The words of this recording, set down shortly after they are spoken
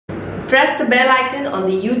Press the bell icon on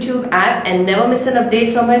the YouTube app and never miss an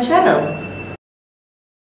update from my channel.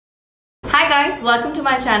 Hi guys, welcome to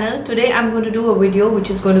my channel. Today I'm going to do a video which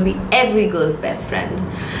is going to be every girl's best friend.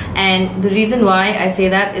 And the reason why I say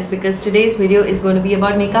that is because today's video is going to be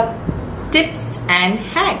about makeup tips and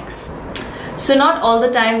hacks. So not all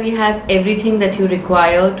the time we have everything that you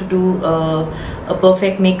require to do a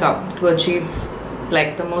perfect makeup, to achieve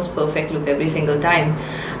like the most perfect look every single time.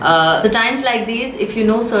 So times like these, if you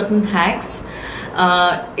know certain hacks,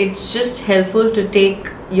 it's just helpful to take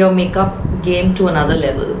your makeup game to another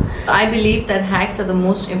level. I believe that hacks are the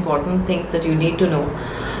most important things that you need to know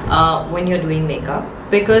when you're doing makeup,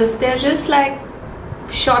 because they're just like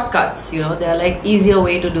shortcuts, you know, they're like easier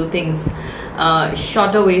way to do things,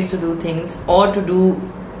 shorter ways to do things, or to do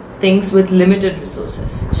things with limited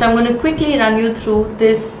resources. So I'm going to quickly run you through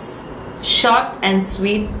this short and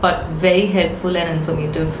sweet but very helpful and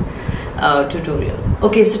informative tutorial.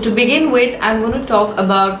 Okay, so to begin with, I'm going to talk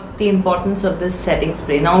about the importance of this setting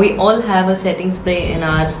spray. Now we all have a setting spray in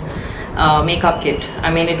our makeup kit.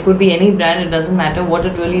 I mean, it could be any brand, it doesn't matter. What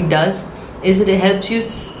it really does is it helps you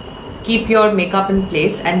keep your makeup in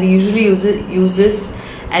place, and we usually use this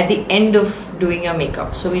at the end of doing your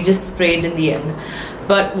makeup. So we just spray it in the end.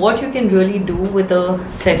 But what you can really do with a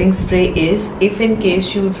setting spray is, if in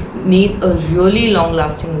case you need a really long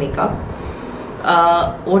lasting makeup,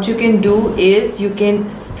 what you can do is you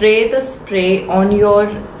can spray the spray on your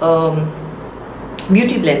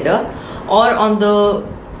beauty blender or on the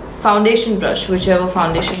foundation brush, whichever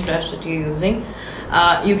foundation brush that you're using.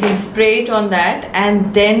 You can spray it on that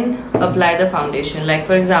and then apply the foundation. Like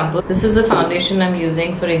for example, this is the foundation I'm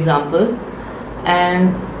using, for example,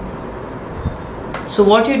 and so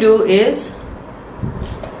what you do is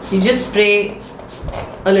you just spray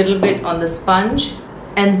a little bit on the sponge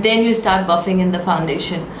and then you start buffing in the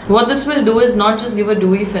foundation. What this will do is not just give a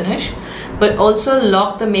dewy finish, but also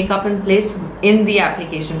lock the makeup in place in the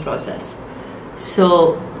application process.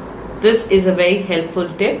 So this is a very helpful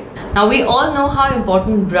tip. Now we all know how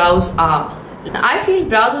important brows are. I feel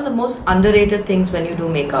brows are the most underrated things when you do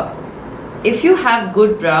makeup. If you have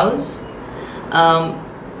good brows,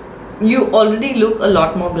 you already look a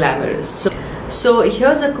lot more glamorous. So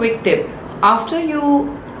here's a quick tip. After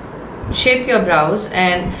you shape your brows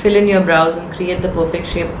and fill in your brows and create the perfect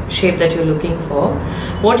shape that you're looking for,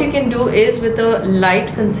 what you can do is, with a light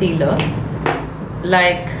concealer,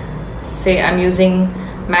 like say I'm using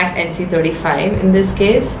MAC NC35 in this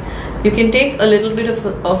case, you can take a little bit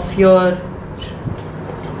of your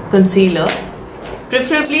concealer,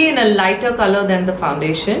 preferably in a lighter color than the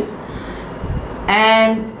foundation,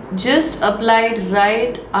 and just apply it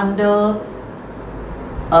right under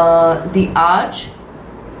the arch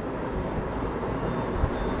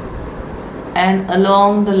and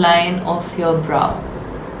along the line of your brow,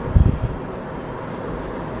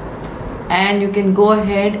 and you can go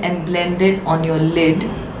ahead and blend it on your lid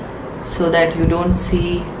so that you don't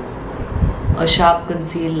see a sharp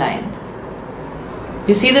concealed line.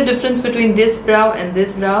 You see the difference between this brow and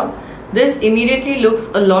this brow? This immediately looks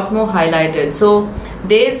a lot more highlighted. So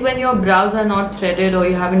days when your brows are not threaded or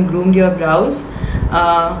you haven't groomed your brows,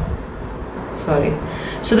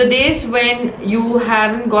 so the days when you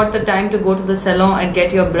haven't got the time to go to the salon and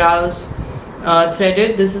get your brows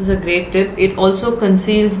threaded, this is a great tip. It also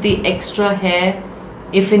conceals the extra hair,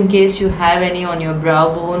 if in case you have any on your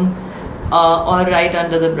brow bone or right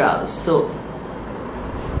under the brows. So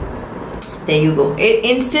there you go. It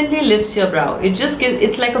instantly lifts your brow. It just gives,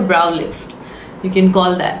 it's like a brow lift. You can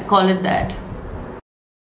call it that.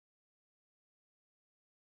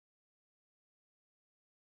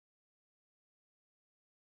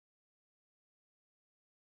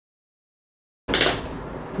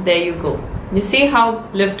 There you go. You see how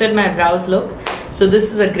lifted my brows look? So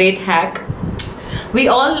this is a great hack. We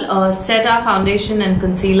all set our foundation and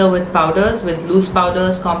concealer with powders, with loose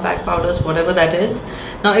powders, compact powders, whatever that is.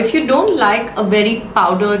 Now if you don't like a very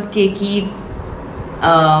powdered, cakey,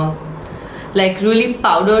 like really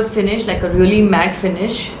powdered finish, like a really matte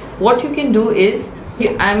finish, what you can do is,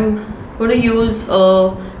 I'm going to use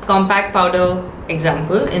a compact powder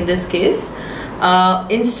example in this case.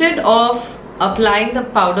 Instead of applying the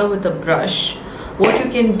powder with a brush, what you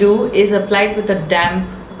can do is apply it with a damp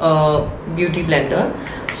beauty blender.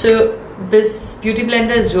 So this beauty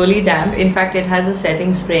blender is really damp. In fact, it has a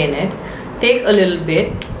setting spray in it. Take a little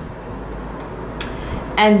bit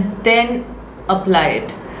and then apply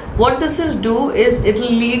it. What this will do is it will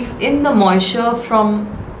leave in the moisture from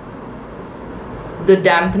the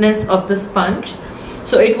dampness of the sponge,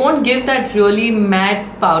 so it won't give that really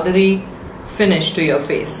matte powdery finish to your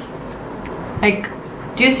face. Like,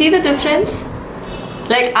 do you see the difference?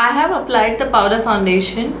 Like, I have applied the powder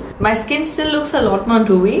foundation. My skin still looks a lot more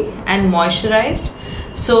dewy and moisturized.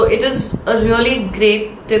 So it is a really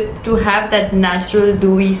great tip to have that natural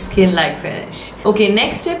dewy skin-like finish. Okay,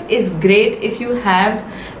 next tip is great if you have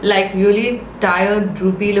like really tired,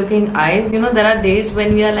 droopy looking eyes. You know, there are days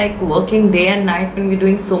when we are like working day and night, when we're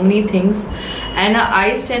doing so many things, and our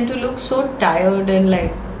eyes tend to look so tired and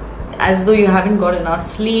like as though you haven't got enough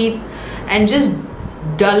sleep and just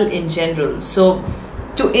dull in general. So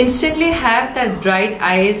to instantly have that bright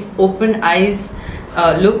eyes, open eyes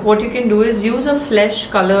look, what you can do is use a flesh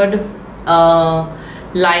colored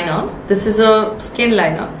liner. This is a skin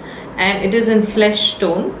liner and it is in flesh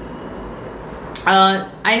tone.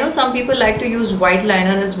 I know some people like to use white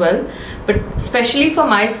liner as well, but especially for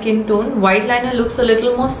my skin tone, white liner looks a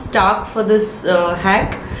little more stark for this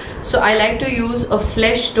hack. So I like to use a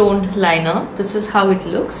flesh toned liner. This is how it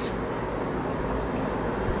looks.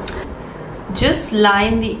 Just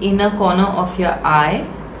line the inner corner of your eye.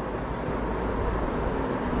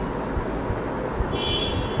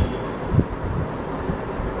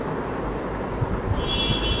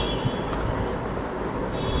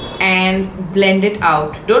 And blend it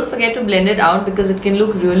out. Don't forget to blend it out because it can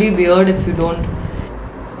look really weird if you don't.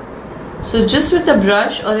 So just with a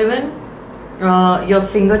brush or even your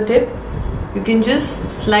fingertip, you can just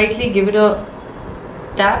slightly give it a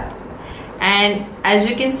tap, and as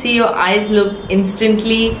you can see, your eyes look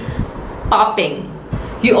instantly popping.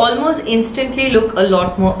 You almost instantly look a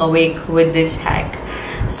lot more awake with this hack.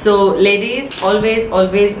 So ladies,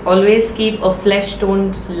 always keep a flesh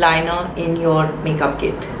toned liner in your makeup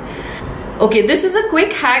kit. Okay, this is a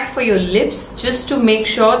quick hack for your lips, just to make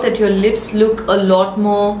sure that your lips look a lot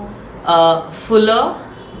more fuller,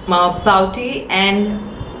 pouty, and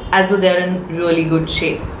as though they're in really good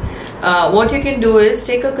shape. What you can do is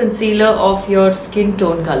take a concealer of your skin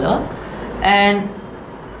tone color and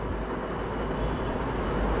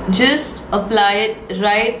just apply it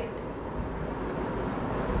right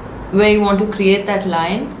where you want to create that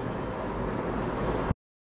line.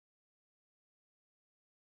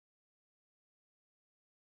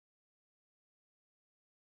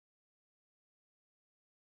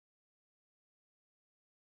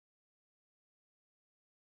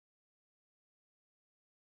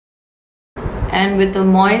 And with a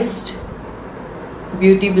moist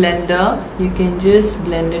beauty blender, you can just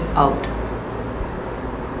blend it out.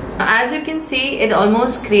 As you can see, it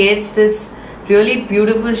almost creates this really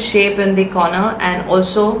beautiful shape in the corner, and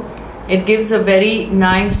also it gives a very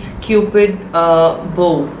nice cupid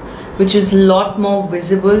bow, which is a lot more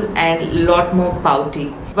visible and a lot more pouty.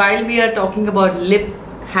 While we are talking about lip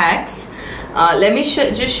hacks, let me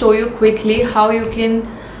just show you quickly how you can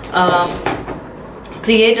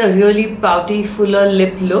create a really pouty, fuller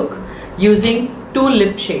lip look using two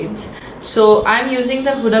lip shades. So I'm using the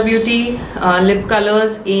Huda Beauty lip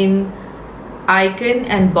colors in Icon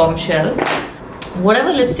and Bombshell.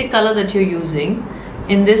 Whatever lipstick color that you're using,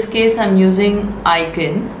 in this case I'm using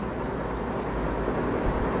Icon.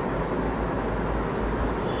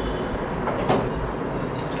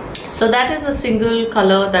 So that is a single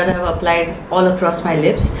color that I have applied all across my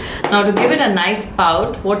lips. Now to give it a nice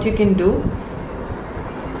pout, what you can do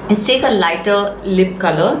is take a lighter lip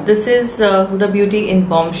color. This is Huda Beauty in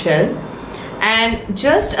Bombshell, and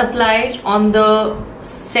just apply it on the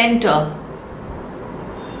center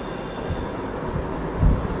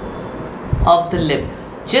of the lip,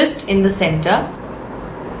 just in the center.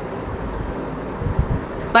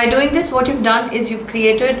 By doing this, what you've done is you've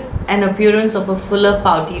created an appearance of a fuller,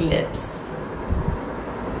 pouty lips.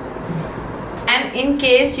 And in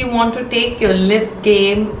case you want to take your lip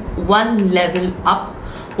game one level up,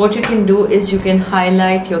 what you can do is you can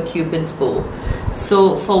highlight your cupid's bow.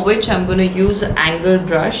 So for which I'm going to use an angled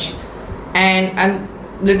brush, and I'm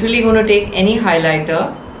literally going to take any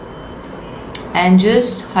highlighter and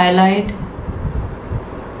just highlight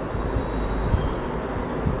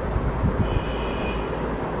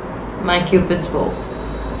my cupid's bow.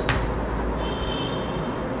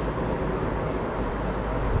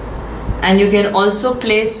 And you can also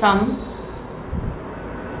place some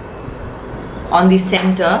on the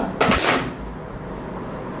center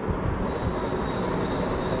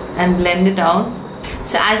and blend it out.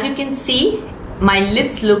 So as you can see, my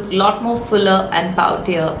lips look a lot more fuller and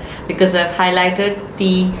poutier because I've highlighted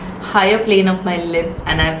the higher plane of my lip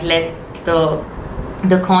and I've let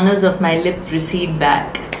the corners of my lip recede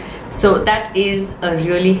back. So that is a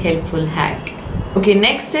really helpful hack. Okay,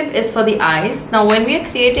 next tip is for the eyes. Now when we are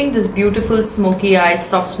creating this beautiful smoky eye,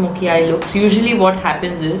 soft smoky eye looks, usually what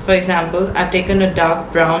happens is, for example, I've taken a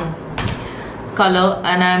dark brown color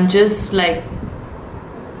and I'm just like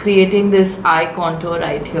creating this eye contour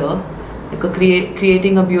right here, like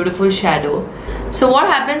creating a beautiful shadow. So what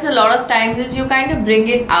happens a lot of times is you kind of bring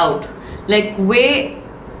it out, like way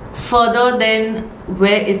further than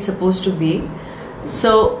where it's supposed to be.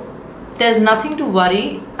 So there's nothing to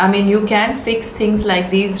worry. I mean, you can fix things like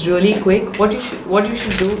these really quick. What you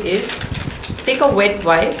should do is take a wet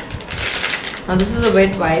wipe. Now this is a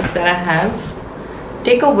wet wipe that I have.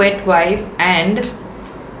 Take a wet wipe and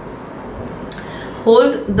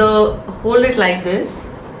hold it like this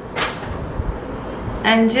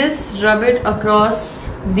and just rub it across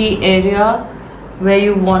the area where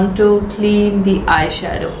you want to clean the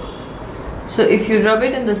eyeshadow. So if you rub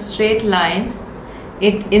it in the straight line,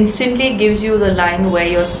 it instantly gives you the line where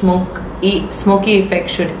your smoky effect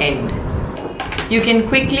should end. You can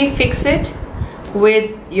quickly fix it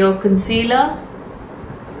with your concealer.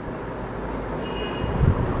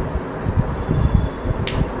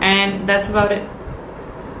 And that's about it.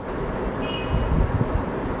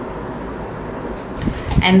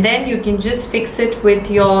 And then you can just fix it with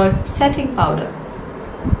your setting powder.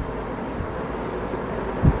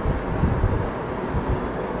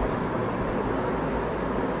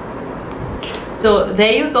 So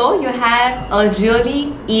there you go, you have a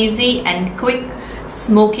really easy and quick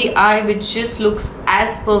smoky eye which just looks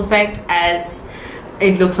as perfect as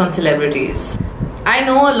it looks on celebrities. I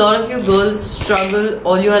know a lot of you girls struggle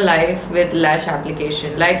all your life with lash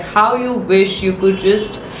application. Like how you wish you could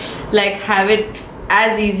just like have it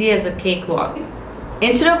as easy as a cakewalk.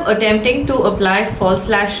 Instead of attempting to apply false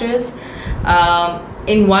lashes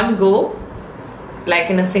in one go, like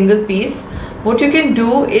in a single piece, what you can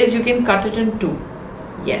do is you can cut it in two.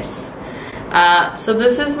 Yes. So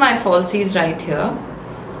this is my falsies right here,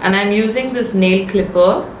 and I'm using this nail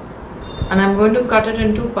clipper and I'm going to cut it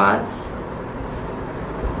in two parts.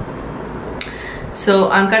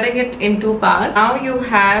 So I'm cutting it in two parts. Now you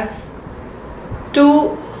have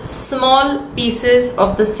two small pieces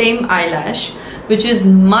of the same eyelash, which is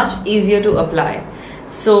much easier to apply.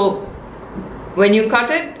 So when you cut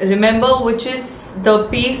it, remember which is the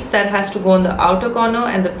piece that has to go on the outer corner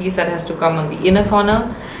and the piece that has to come on the inner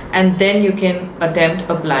corner, and then you can attempt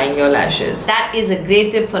applying your lashes. That is a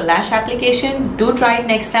great tip for lash application. Do try it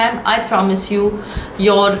next time. I promise you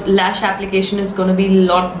your lash application is going to be a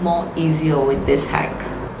lot more easier with this hack.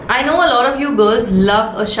 I know a lot of you girls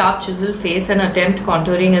love a sharp chisel face and attempt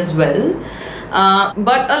contouring as well,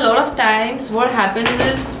 but a lot of times what happens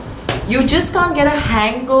is you just can't get a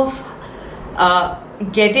hang of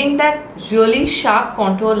getting that really sharp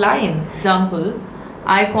contour line. Example,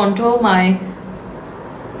 I contour my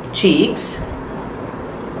cheeks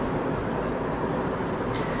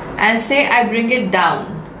and say I bring it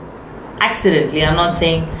down accidentally. I'm not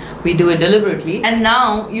saying we do it deliberately, and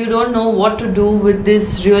now you don't know what to do with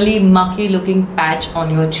this really mucky looking patch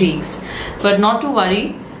on your cheeks. But not to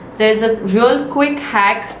worry, there's a real quick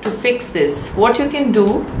hack to fix this. What you can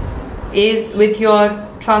do is with your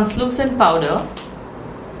translucent powder,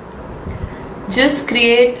 just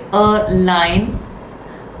create a line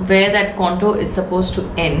where that contour is supposed to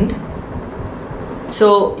end.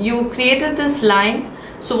 So you created this line,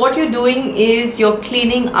 so what you're doing is you're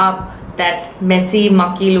cleaning up that messy,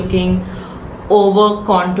 mucky looking, over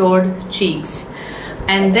contoured cheeks,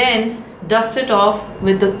 and then dust it off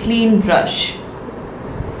with a clean brush.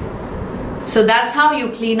 So that's how you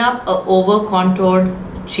clean up a over contoured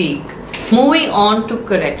cheek. Moving on to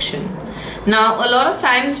correction. Now a lot of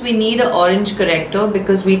times we need an orange corrector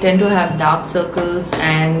because we tend to have dark circles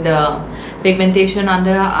and pigmentation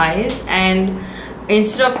under our eyes, and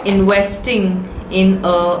instead of investing in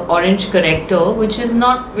a orange corrector, which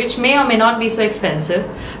may or may not be so expensive,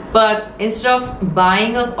 but instead of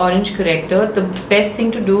buying an orange corrector, the best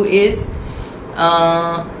thing to do is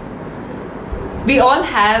we all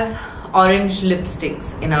have orange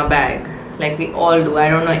lipsticks in our bag. Like we all do. I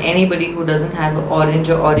don't know anybody who doesn't have orange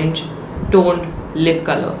or orange toned lip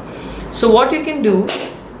color. So what you can do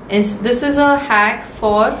is, this is a hack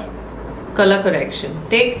for color correction.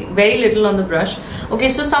 Take very little on the brush. Okay,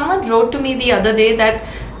 so someone wrote to me the other day that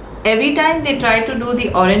every time they try to do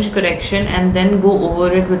the orange correction and then go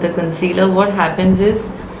over it with a concealer, what happens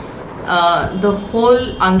is the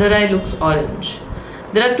whole under eye looks orange.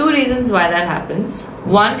 There are two reasons why that happens.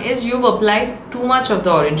 One is you've applied too much of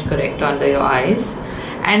the orange corrector under your eyes,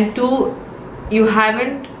 and two, you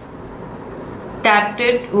haven't tapped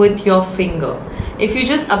it with your finger. If you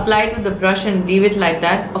just apply it with the brush and leave it like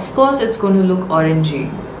that, of course it's going to look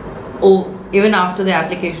orangey, even after the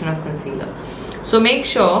application of concealer. So make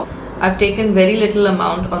sure, I've taken very little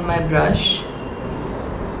amount on my brush.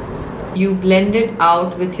 You blend it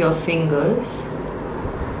out with your fingers.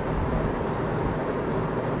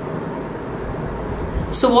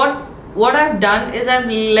 So what I've done is I've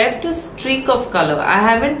left a streak of color. I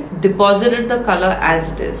haven't deposited the color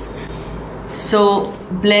as it is. So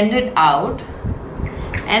blend it out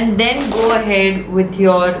and then go ahead with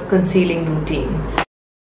your concealing routine.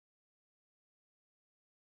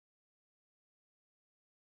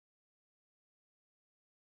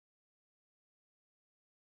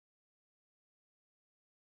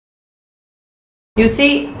 You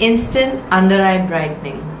see, instant under eye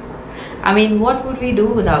brightening. I mean, what would we do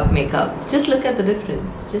without makeup? Just look at the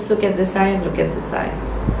difference. Just look at this eye and look at this eye.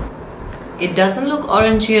 It doesn't look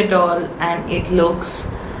orangey at all, and it looks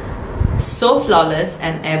so flawless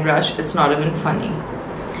and airbrush, it's not even funny.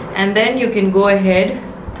 And then you can go ahead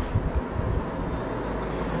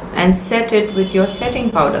and set it with your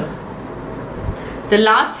setting powder. The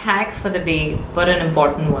last hack for the day, but an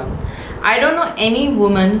important one. I don't know any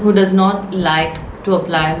woman who does not like to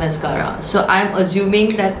apply mascara. So I'm assuming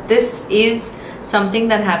that this is something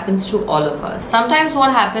that happens to all of us. Sometimes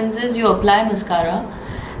what happens is you apply mascara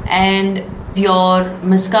and your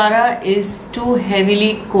mascara is too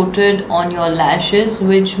heavily coated on your lashes,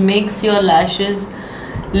 which makes your lashes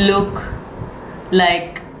look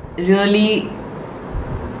like really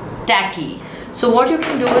tacky. So what you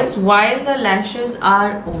can do is, while the lashes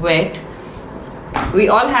are wet, we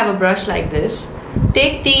all have a brush like this.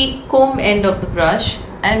 Take the comb end of the brush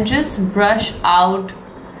and just brush out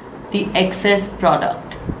the excess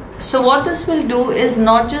product. So what this will do is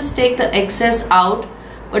not just take the excess out,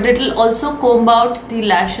 but it will also comb out the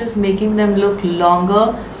lashes, making them look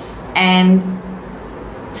longer and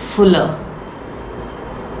fuller.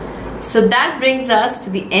 So that brings us to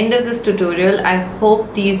the end of this tutorial. I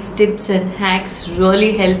hope these tips and hacks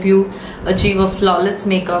really help you achieve a flawless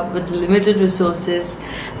makeup with limited resources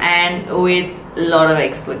and with a lot of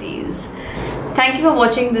expertise. Thank you for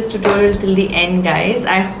watching this tutorial till the end, guys.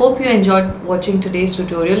 I hope you enjoyed watching today's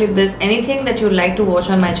tutorial. If there's anything that you'd like to watch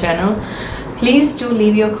on my channel, please do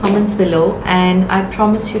leave your comments below and I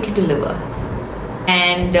promise you to deliver.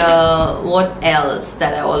 And what else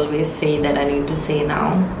that I always say that I need to say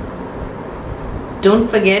now? Don't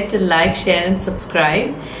forget to like, share and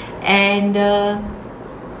subscribe, and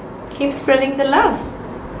keep spreading the love.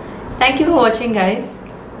 Thank you for watching, guys.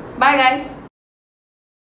 Bye guys.